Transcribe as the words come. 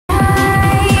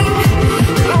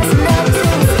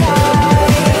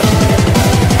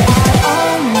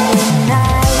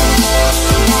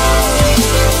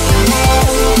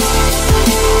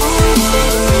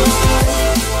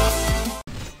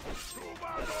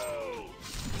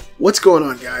What's going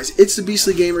on, guys? It's the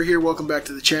Beastly Gamer here. Welcome back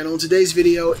to the channel. And today's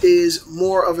video is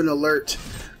more of an alert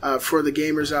for the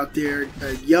gamers out there,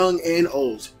 young and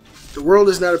old. The world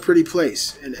is not a pretty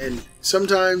place, and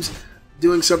sometimes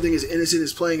doing something as innocent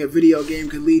as playing a video game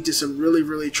could lead to some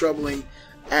really troubling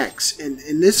acts. And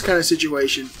in this kind of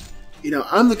situation, you know,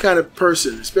 I'm the kind of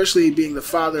person, especially being the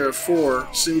father of 4,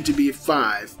 soon to be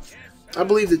 5, I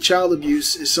believe that child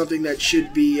abuse is something that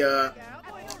should be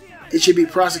it should be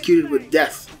prosecuted with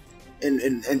death.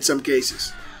 In some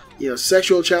cases, you know,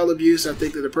 sexual child abuse, I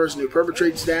think that the person who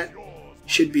perpetrates that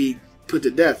should be put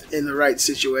to death in the right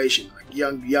situation.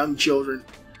 Like young children,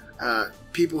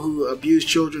 people who abuse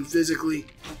children physically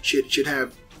should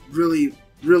have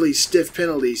really stiff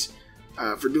penalties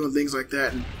for doing things like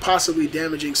that and possibly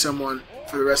damaging someone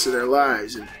for the rest of their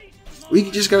lives. And we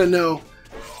just gotta know.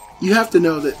 You have to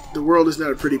know that the world is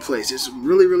not a pretty place. There's some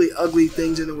really ugly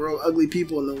things in the world, ugly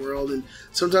people in the world, and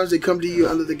sometimes they come to you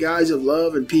under the guise of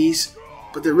love and peace,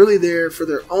 but they're really there for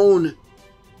their own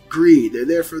greed. They're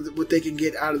there for what they can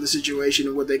get out of the situation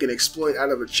and what they can exploit out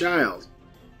of a child.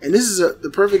 And this is the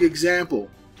perfect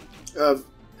example of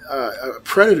a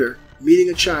predator meeting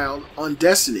a child on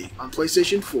Destiny on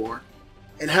PlayStation 4,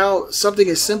 and how something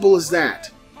as simple as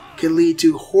that can lead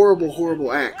to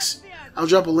horrible acts. I'll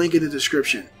drop a link in the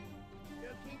description.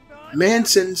 Man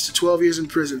sentenced to 12 years in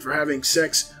prison for having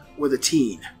sex with a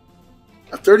teen.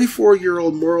 A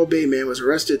 34-year-old Morro Bay man was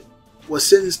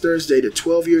sentenced Thursday to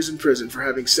 12 years in prison for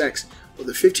having sex with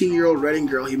a 15-year-old Reading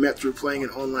girl he met through playing an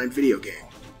online video game.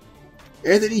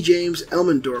 Anthony James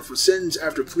Elmendorf was sentenced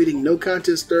after pleading no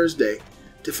contest Thursday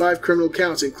to 5 criminal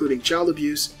counts, including child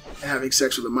abuse and having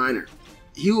sex with a minor.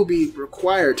 He will be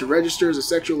required to register as a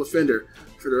sexual offender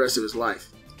for the rest of his life.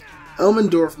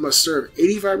 Elmendorf must serve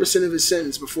 85% of his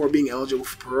sentence before being eligible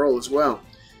for parole as well.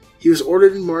 He was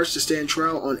ordered in March to stand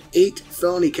trial on 8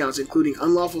 felony counts, including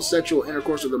unlawful sexual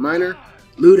intercourse with a minor,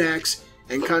 lewd acts,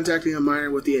 and contacting a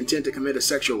minor with the intent to commit a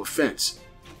sexual offense.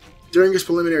 During his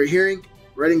preliminary hearing,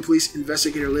 Reading Police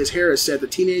investigator Liz Harris said the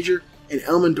teenager and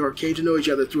Elmendorf came to know each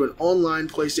other through an online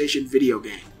PlayStation video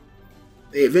game.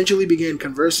 They eventually began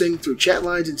conversing through chat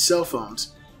lines and cell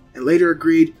phones, and later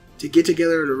agreed to get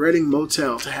together at a Reading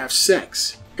motel to have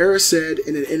sex. Harris said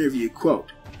in an interview,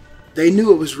 quote, "They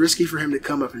knew it was risky for him to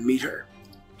come up and meet her."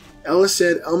 Ellis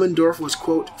said Elmendorf was,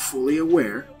 quote, "fully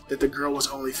aware that the girl was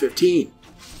only 15.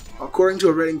 According to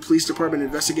a Reading Police Department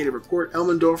investigative report,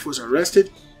 Elmendorf was arrested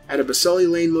at a Baselli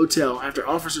Lane motel after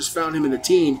officers found him and a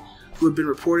teen who had been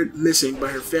reported missing by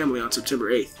her family on September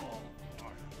 8th.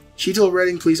 She told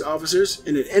Reading police officers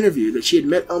in an interview that she had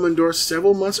met Elmendorf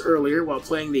several months earlier while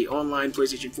playing the online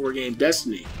PlayStation 4 game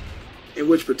Destiny, in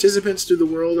which participants through the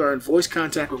world are in voice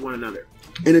contact with one another.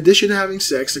 In addition to having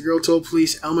sex, the girl told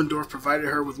police Elmendorf provided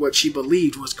her with what she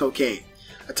believed was cocaine.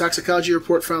 A toxicology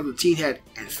report found the teen had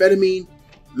amphetamine,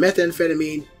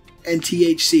 methamphetamine, and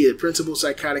THC, the principal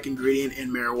psychotic ingredient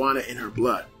in marijuana, in her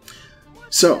blood.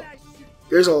 So,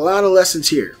 there's a lot of lessons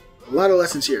here.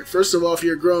 First of all, if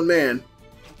you're a grown man,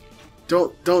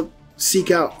 don't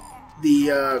seek out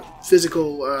the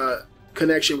physical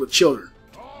connection with children.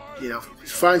 You know,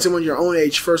 find someone your own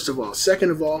age, first of all. Second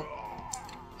of all,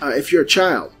 if you're a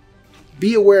child,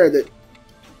 be aware that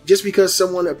just because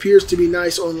someone appears to be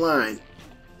nice online,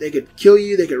 they could kill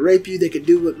you, they could rape you, they could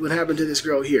do what happened to this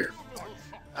girl here.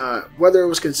 Whether it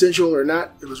was consensual or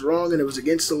not, it was wrong and it was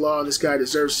against the law, and this guy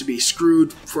deserves to be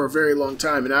screwed for a very long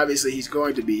time, and obviously he's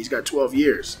going to be. He's got 12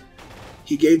 years.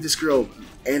 He gave this girl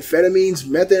amphetamines,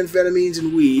 methamphetamines,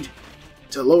 and weed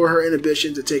to lower her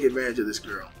inhibition to take advantage of this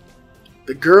girl.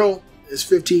 The girl is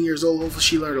 15 years old. Hopefully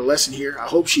she learned a lesson here. I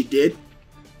hope she did.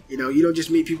 You know, you don't just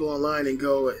meet people online and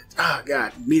go,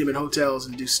 meet them in hotels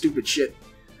and do stupid shit.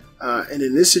 And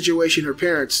in this situation, her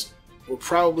parents will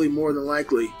probably more than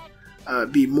likely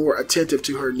be more attentive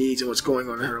to her needs and what's going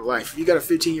on in her life. If you got a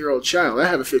 15-year-old child, I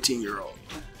have a 15-year-old.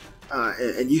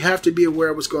 And you have to be aware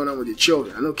of what's going on with your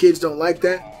children. I know kids don't like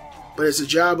that, but it's a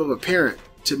job of a parent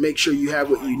to make sure you have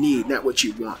what you need, not what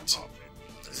you want.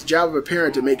 It's a job of a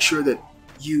parent to make sure that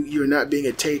you're not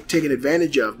being taken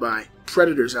advantage of by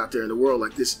predators out there in the world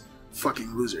like this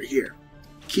fucking loser here.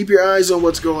 Keep your eyes on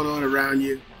what's going on around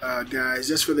you, guys.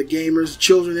 That's for the gamers,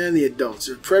 children, and the adults.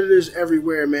 There are predators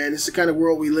everywhere, man. It's the kind of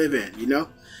world we live in, you know?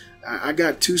 I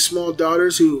got 2 small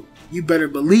daughters who, you better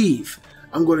believe,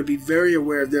 I'm going to be very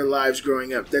aware of their lives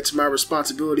growing up. That's my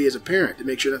responsibility as a parent, to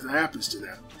make sure nothing happens to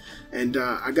them. And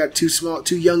I got 2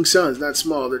 young sons, not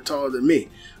small, they're taller than me,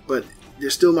 but they're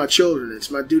still my children.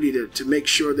 It's my duty to make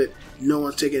sure that no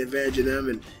one's taking advantage of them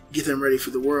and get them ready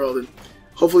for the world. And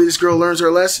hopefully this girl learns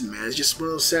her lesson, man. It's just one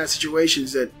of those sad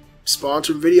situations that spawns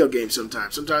from video games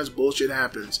sometimes. Sometimes bullshit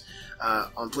happens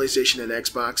on PlayStation and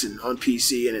Xbox and on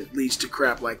PC, and it leads to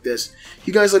crap like this.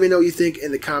 You guys let me know what you think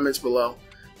in the comments below.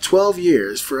 12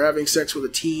 years for having sex with a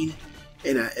teen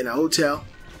in a hotel,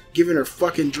 giving her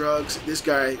fucking drugs. This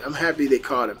guy, I'm happy they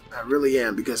caught him. I really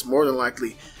am, because more than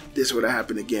likely this would have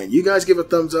happened again. You guys give a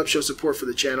thumbs up, show support for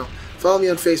the channel. Follow me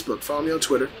on Facebook, follow me on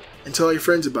Twitter, and tell all your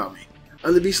friends about me.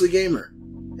 I'm the Beastly Gamer,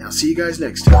 and I'll see you guys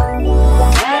next time.